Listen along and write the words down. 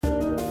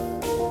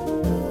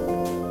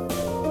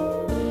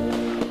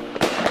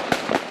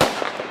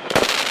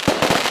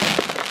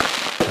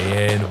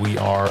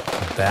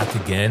back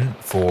again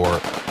for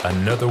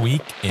another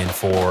week and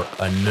for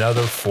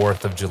another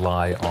 4th of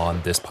July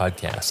on this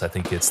podcast. I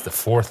think it's the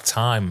 4th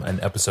time an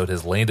episode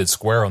has landed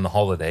square on the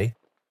holiday,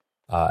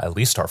 at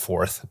least our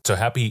 4th. So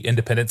happy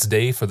Independence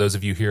Day for those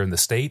of you here in the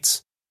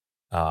States.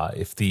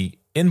 If the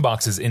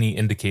inbox is any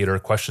indicator,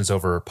 questions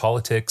over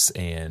politics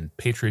and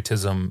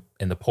patriotism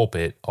in the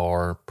pulpit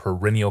are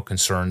perennial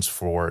concerns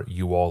for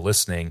you all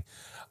listening.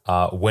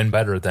 When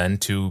better than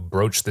to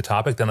broach the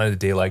topic than on a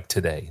day like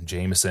today?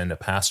 Jameson, a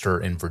pastor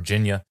in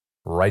Virginia,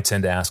 writes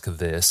in to ask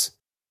this.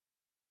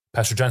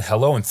 Pastor John,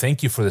 hello, and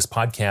thank you for this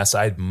podcast.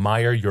 I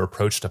admire your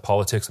approach to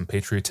politics and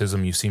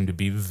patriotism. You seem to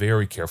be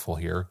very careful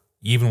here,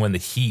 even when the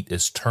heat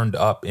is turned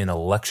up in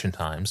election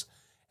times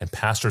and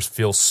pastors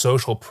feel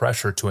social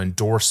pressure to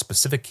endorse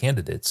specific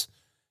candidates.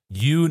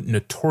 You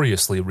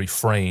notoriously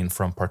refrain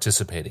from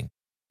participating.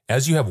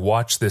 As you have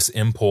watched this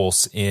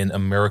impulse in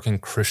American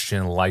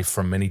Christian life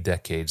for many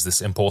decades, this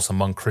impulse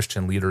among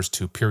Christian leaders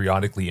to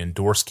periodically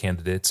endorse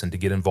candidates and to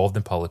get involved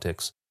in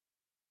politics,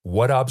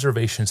 what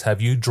observations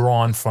have you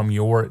drawn from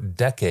your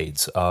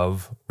decades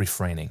of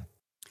refraining?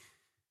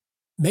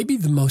 Maybe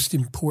the most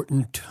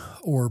important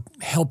or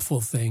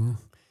helpful thing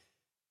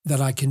that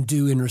I can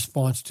do in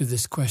response to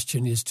this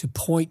question is to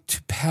point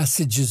to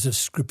passages of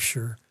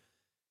Scripture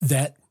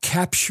that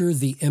capture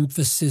the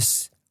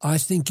emphasis I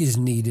think is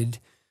needed,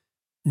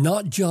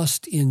 not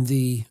just in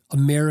the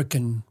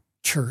American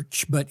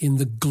church, but in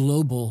the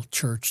global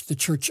church, the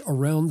church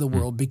around the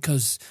world,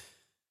 because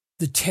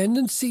the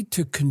tendency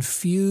to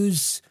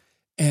confuse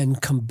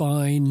and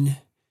combine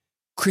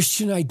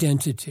Christian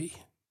identity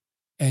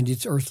and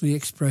its earthly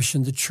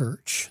expression, the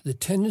church, the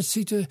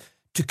tendency to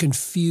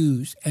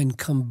confuse and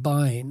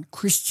combine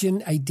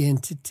Christian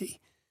identity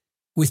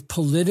with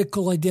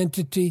political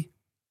identity,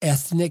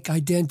 ethnic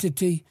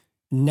identity,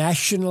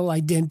 national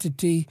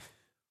identity,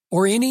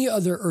 or any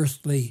other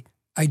earthly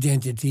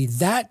identity,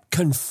 that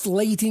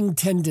conflating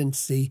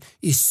tendency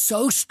is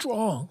so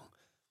strong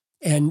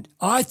and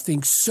I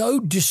think so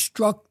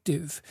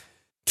destructive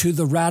to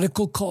the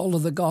radical call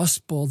of the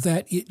gospel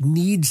that it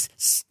needs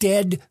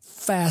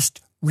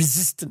steadfast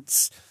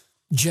resistance,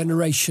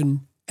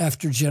 generation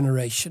after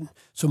generation.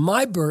 So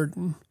my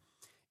burden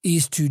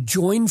is to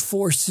join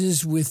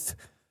forces with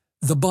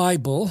the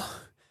Bible,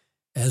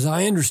 as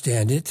I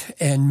understand it,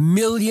 and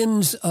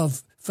millions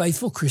of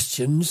faithful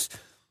Christians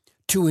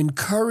to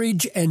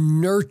encourage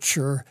and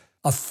nurture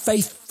a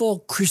faithful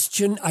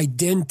Christian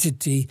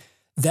identity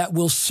that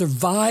will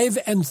survive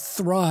and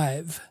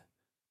thrive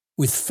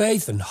with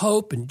faith and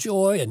hope and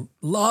joy and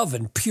love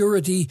and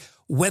purity,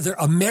 whether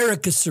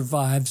America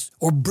survives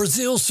or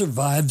Brazil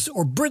survives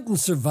or Britain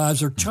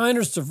survives or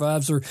China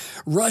survives or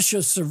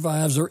Russia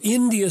survives or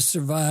India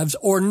survives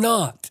or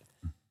not.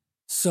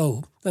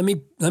 So let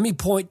me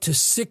point to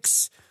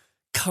 6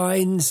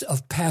 kinds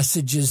of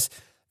passages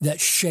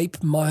that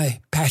shape my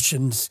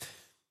passions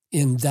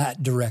in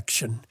that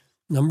direction.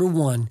 Number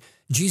 1,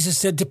 Jesus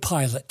said to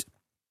Pilate,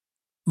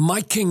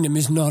 "My kingdom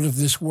is not of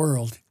this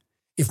world.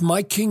 If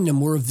my kingdom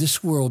were of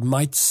this world,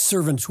 my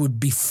servants would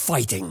be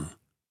fighting,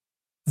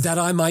 that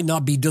I might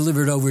not be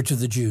delivered over to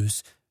the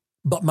Jews.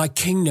 But my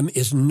kingdom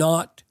is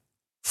not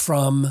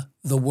from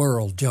the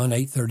world." John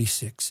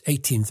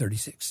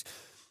 18:36.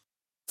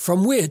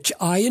 From which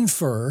I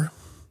infer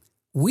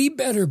we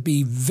better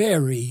be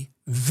very,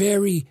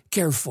 very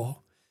careful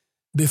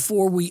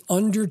before we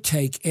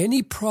undertake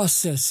any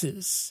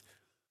processes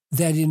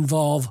that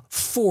involve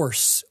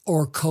force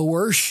or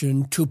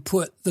coercion to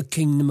put the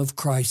kingdom of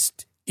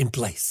Christ in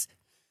place.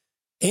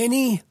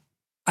 Any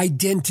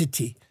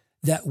identity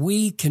that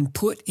we can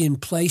put in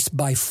place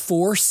by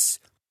force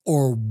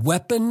or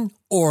weapon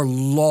or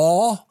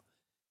law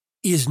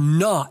is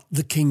not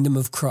the kingdom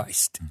of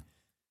Christ.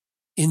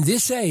 In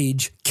this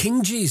age,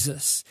 King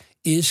Jesus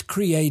is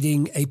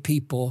creating a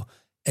people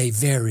a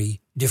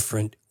very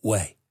different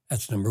way.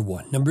 That's number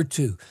 1. Number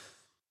 2,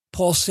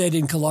 Paul said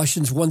in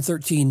Colossians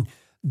 1:13,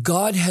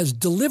 God has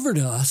delivered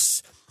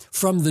us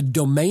from the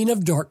domain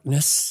of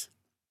darkness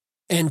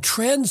and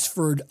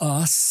transferred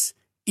us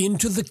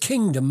into the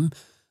kingdom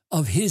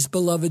of his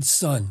beloved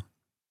Son.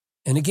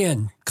 And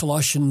again,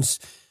 Colossians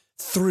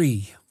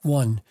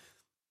 3:1,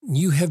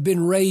 you have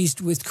been raised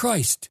with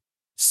Christ.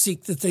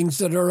 Seek the things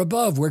that are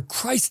above, where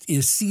Christ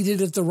is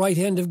seated at the right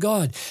hand of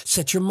God.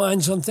 Set your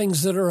minds on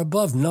things that are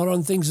above, not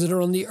on things that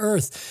are on the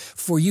earth.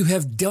 For you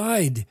have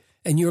died,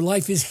 and your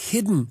life is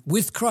hidden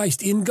with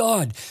Christ in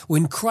God.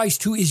 When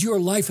Christ, who is your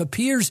life,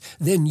 appears,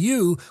 then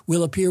you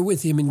will appear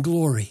with him in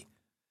glory.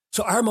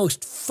 So our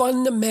most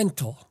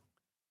fundamental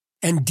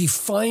and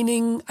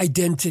defining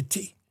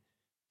identity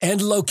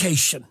and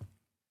location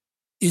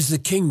is the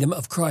kingdom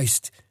of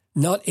Christ,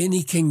 not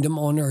any kingdom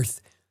on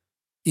earth.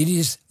 It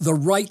is the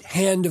right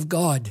hand of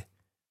God,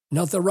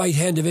 not the right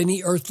hand of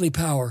any earthly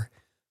power.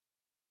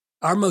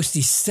 Our most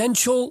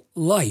essential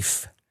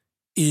life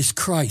is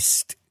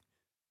Christ.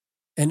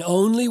 And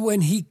only when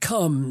he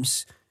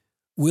comes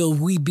will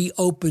we be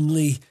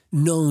openly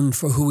known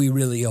for who we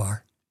really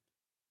are.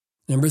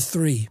 Number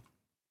 3,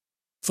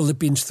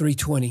 Philippians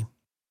 3:20.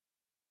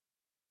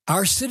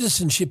 Our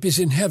citizenship is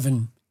in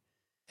heaven,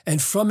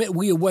 And from it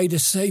we await a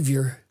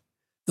Savior,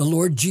 the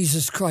Lord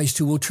Jesus Christ,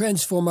 who will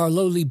transform our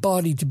lowly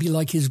body to be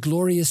like his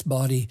glorious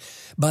body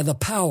by the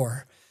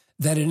power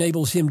that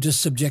enables him to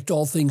subject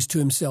all things to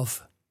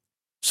himself.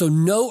 So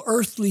no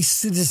earthly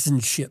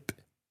citizenship,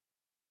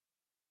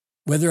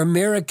 whether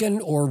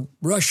American or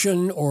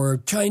Russian or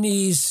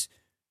Chinese,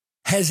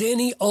 has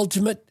any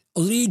ultimate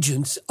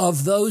allegiance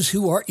of those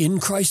who are in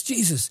Christ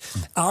Jesus.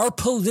 Our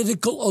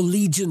political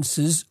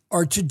allegiances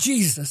are to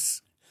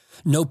Jesus.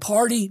 No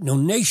party, no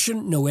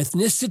nation, no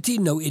ethnicity,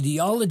 no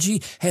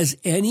ideology has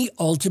any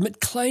ultimate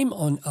claim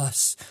on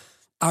us.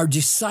 Our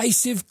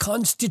decisive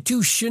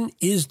constitution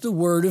is the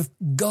Word of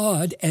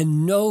God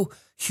and no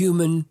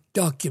human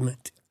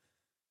document.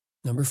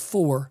 Number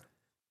 4,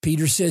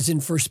 Peter says in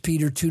 1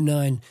 Peter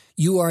 2:9,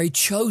 you are a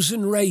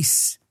chosen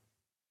race,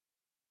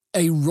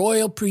 a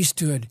royal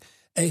priesthood,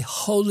 a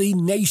holy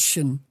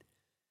nation,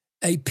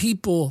 a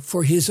people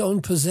for his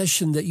own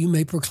possession, that you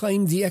may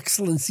proclaim the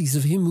excellencies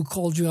of him who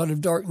called you out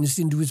of darkness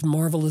into his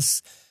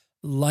marvelous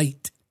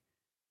light.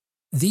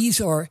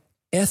 These are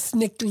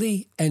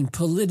ethnically and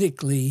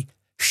politically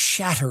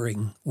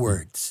shattering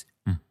words.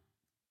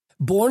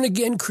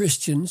 Born-again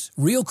Christians,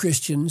 real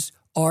Christians,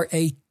 are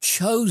a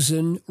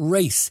chosen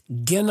race,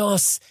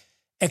 genos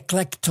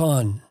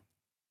eklekton,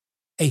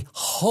 a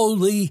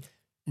holy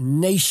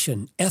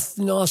nation,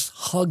 ethnos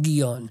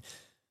hagion.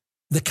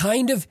 The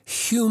kind of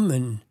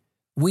human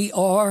we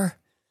are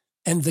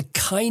and the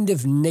kind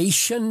of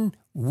nation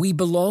we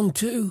belong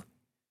to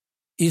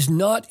is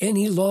not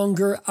any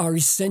longer our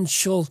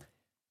essential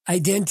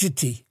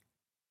identity.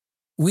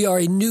 We are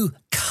a new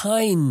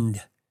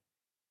kind,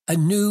 a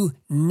new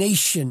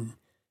nation.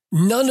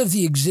 None of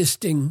the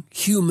existing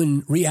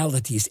human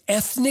realities,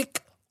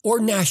 ethnic or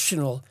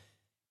national,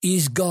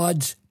 is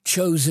God's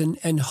chosen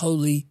and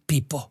holy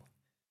people.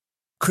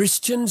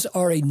 Christians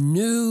are a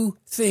new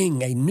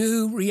thing, a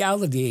new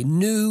reality, a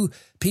new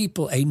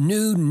people, a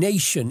new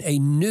nation, a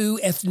new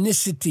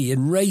ethnicity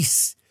and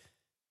race,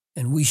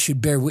 and we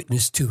should bear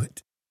witness to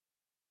it.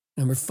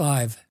 Number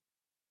 5,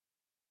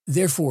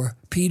 therefore,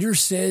 Peter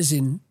says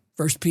in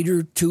 1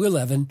 Peter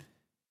 2:11,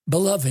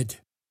 beloved,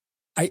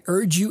 I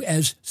urge you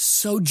as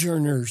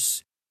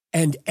sojourners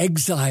and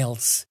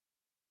exiles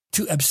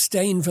to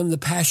abstain from the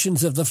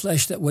passions of the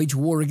flesh that wage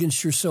war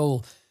against your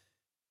soul.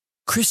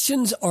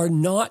 Christians are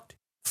not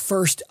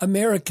first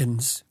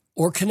Americans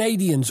or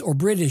Canadians or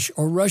British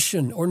or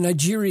Russian or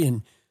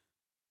Nigerian.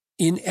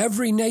 In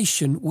every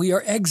nation, we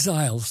are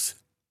exiles.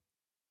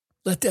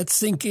 Let that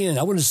sink in.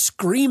 I want to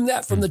scream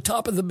that from the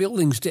top of the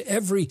buildings to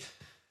every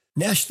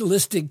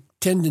nationalistic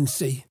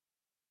tendency.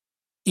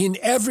 In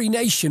every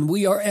nation,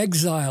 we are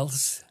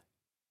exiles.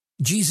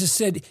 Jesus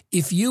said,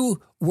 if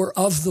you were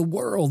of the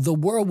world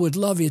would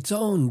love its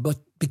own, but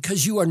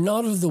because you are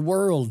not of the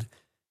world,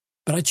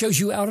 but I chose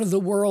you out of the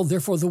world,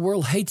 therefore the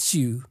world hates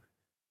you.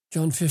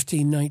 John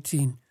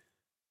 15:19.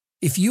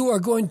 If you are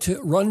going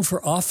to run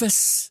for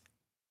office,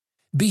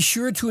 be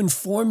sure to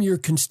inform your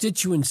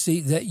constituency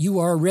that you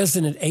are a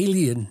resident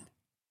alien.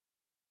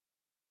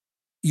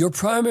 Your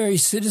primary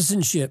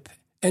citizenship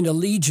and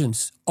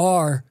allegiance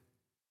are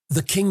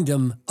the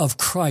kingdom of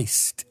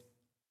Christ.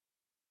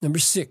 Number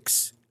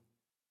 6,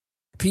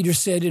 Peter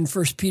said in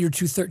 1 Peter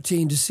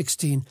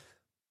 2:13-16,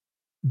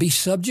 be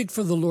subject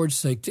for the Lord's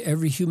sake to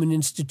every human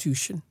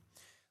institution,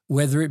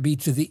 whether it be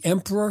to the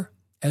emperor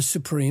as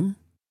supreme,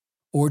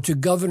 or to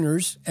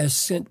governors as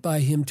sent by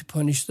him to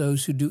punish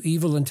those who do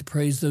evil and to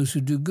praise those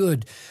who do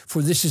good.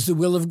 For this is the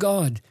will of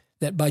God,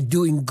 that by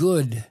doing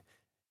good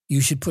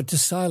you should put to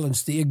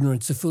silence the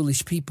ignorance of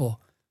foolish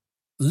people.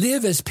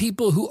 Live as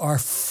people who are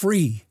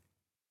free,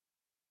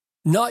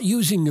 not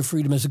using your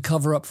freedom as a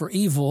cover-up for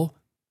evil,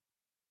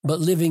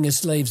 but living as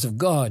slaves of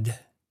God.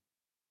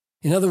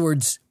 In other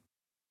words,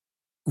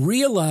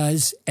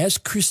 realize as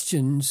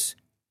Christians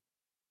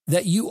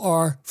that you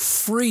are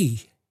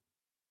free.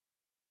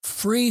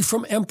 Free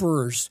from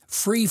emperors,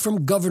 free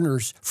from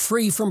governors,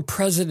 free from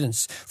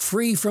presidents,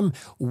 free from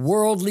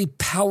worldly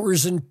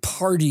powers and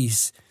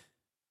parties.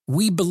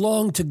 We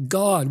belong to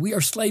God. We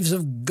are slaves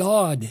of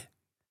God,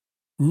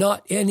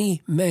 not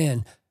any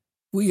man.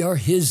 We are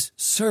his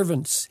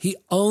servants. He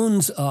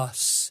owns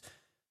us.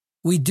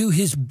 We do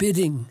his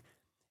bidding.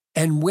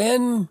 And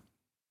when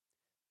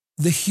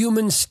the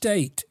human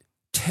state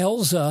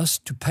tells us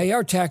to pay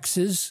our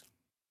taxes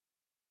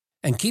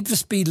and keep the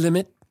speed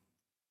limit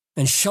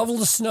and shovel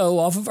the snow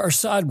off of our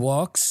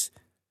sidewalks,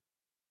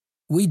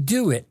 we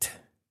do it,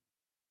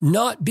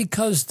 not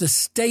because the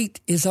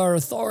state is our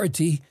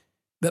authority,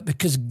 but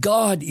because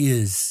God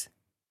is.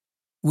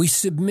 We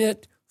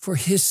submit for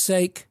his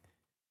sake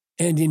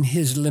and in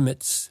his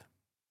limits.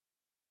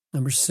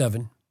 Number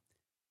 7,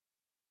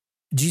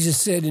 Jesus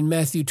said in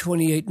Matthew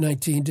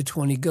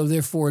 28:19-20, go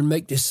therefore and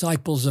make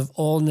disciples of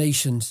all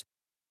nations,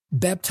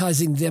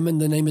 baptizing them in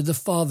the name of the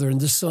Father and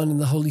the Son and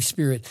the Holy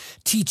Spirit,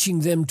 teaching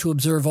them to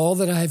observe all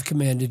that I have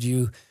commanded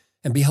you,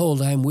 and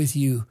behold, I am with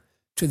you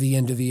to the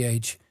end of the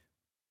age.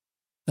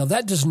 Now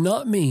that does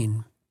not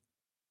mean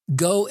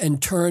go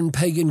and turn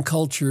pagan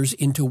cultures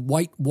into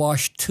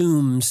whitewashed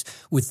tombs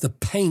with the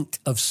paint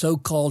of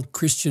so-called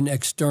Christian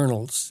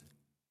externals.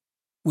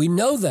 We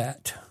know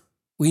that.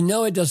 We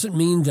know it doesn't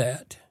mean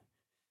that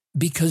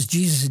because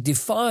Jesus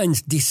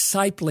defines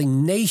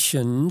discipling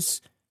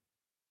nations,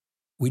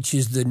 which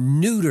is the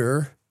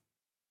neuter,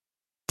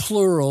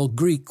 plural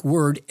Greek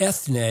word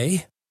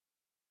ethne,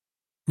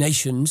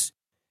 nations.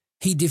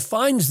 He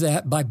defines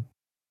that by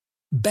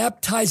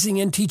baptizing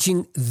and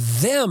teaching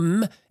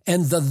them,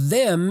 and the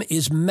them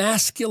is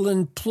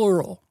masculine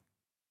plural.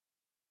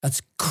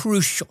 That's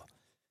crucial.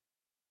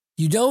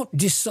 You don't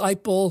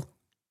disciple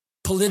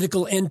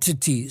political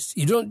entities.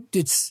 You don't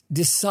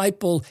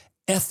disciple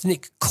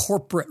ethnic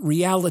corporate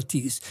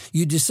realities.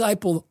 You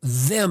disciple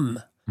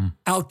them,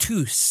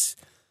 autos,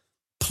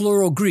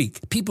 plural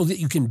Greek, people that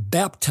you can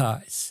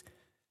baptize.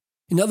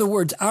 In other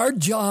words, our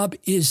job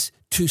is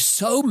to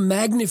so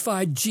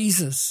magnify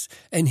Jesus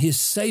and his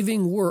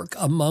saving work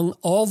among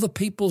all the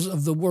peoples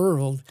of the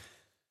world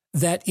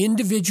that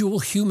individual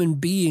human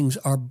beings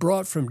are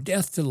brought from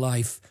death to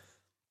life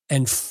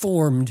and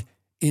formed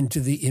into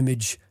the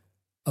image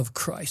of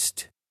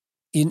Christ.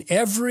 In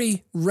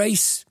every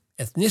race,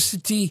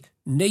 ethnicity,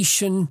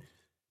 nation,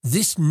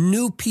 this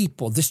new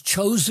people, this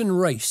chosen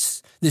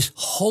race, this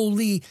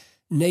holy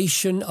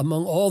nation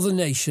among all the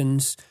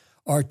nations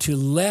are to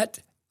let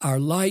our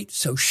light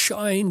so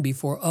shine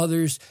before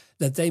others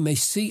that they may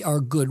see our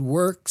good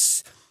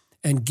works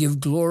and give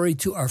glory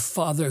to our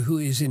Father who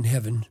is in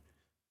heaven.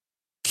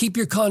 Keep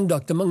your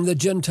conduct among the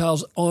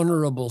Gentiles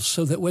honorable,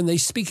 so that when they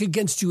speak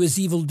against you as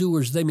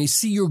evildoers, they may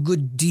see your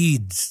good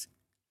deeds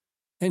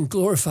and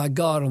glorify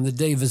God on the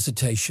day of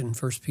visitation,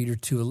 1 Peter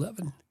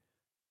 2:11.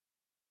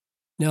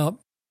 Now,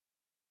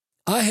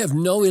 I have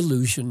no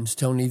illusions,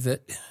 Tony,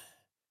 that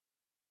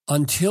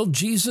until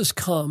Jesus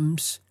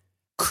comes,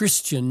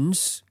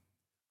 Christians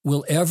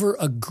will ever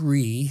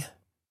agree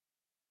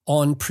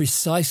on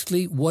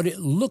precisely what it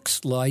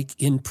looks like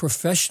in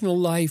professional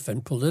life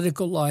and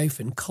political life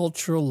and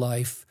cultural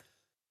life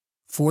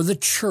for the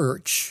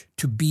church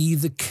to be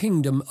the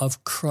kingdom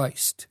of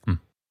Christ.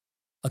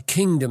 A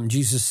kingdom,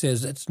 Jesus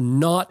says, that's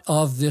not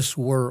of this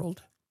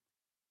world.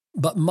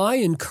 But my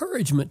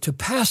encouragement to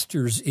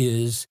pastors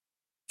is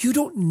you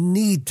don't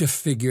need to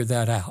figure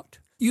that out.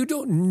 You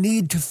don't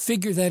need to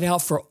figure that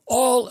out for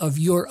all of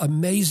your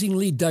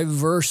amazingly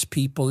diverse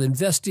people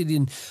invested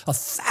in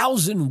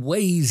 1,000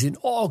 ways in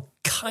all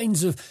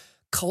kinds of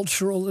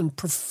cultural and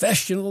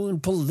professional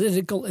and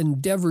political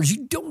endeavors.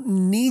 You don't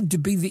need to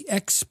be the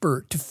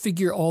expert to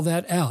figure all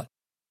that out.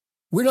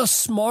 We're not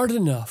smart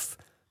enough.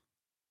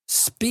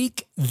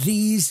 Speak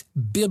these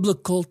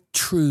biblical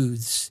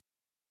truths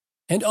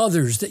and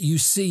others that you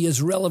see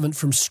as relevant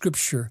from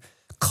Scripture.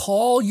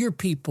 Call your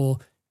people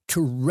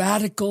to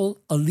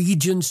radical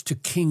allegiance to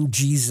King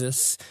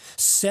Jesus.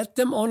 Set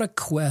them on a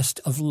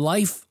quest of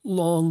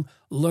lifelong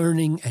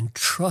learning and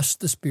trust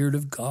the Spirit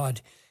of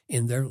God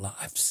in their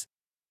lives.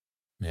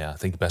 Yeah,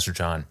 thank you, Pastor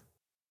John.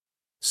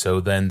 So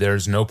then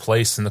there's no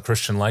place in the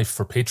Christian life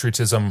for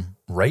patriotism,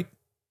 right?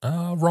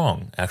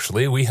 Wrong,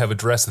 actually. We have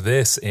addressed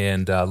this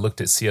and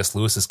looked at C.S.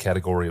 Lewis's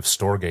category of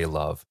storge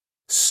love.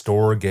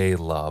 Storge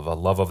love, a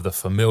love of the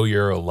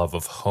familiar, a love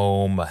of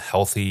home, a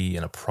healthy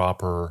and a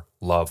proper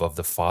love of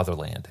the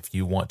fatherland. If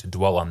you want to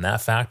dwell on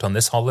that fact on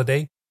this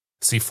holiday,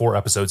 see 4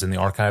 episodes in the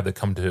archive that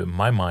come to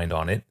my mind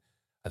on it.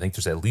 I think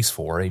there's at least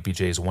 4,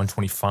 APJs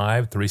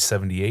 125,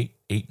 378,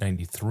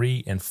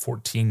 893, and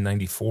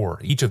 1494.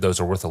 Each of those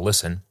are worth a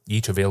listen,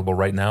 each available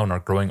right now in our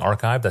growing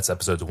archive. That's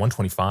episodes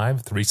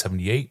 125,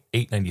 378,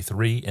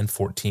 893, and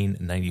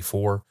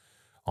 1494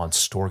 on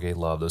Storge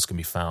Love. Those can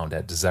be found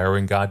at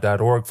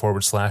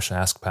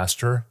desiringgod.org/Ask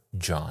Pastor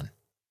John.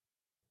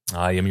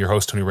 I am your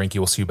host, Tony Reinke.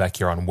 We'll see you back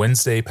here on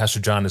Wednesday. Pastor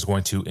John is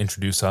going to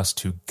introduce us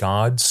to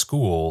God's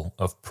School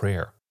of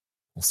Prayer.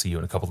 We'll see you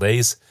in a couple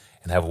days,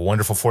 and have a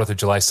wonderful 4th of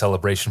July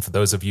celebration. For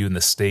those of you in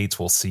the States,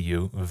 we'll see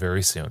you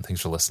very soon.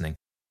 Thanks for listening.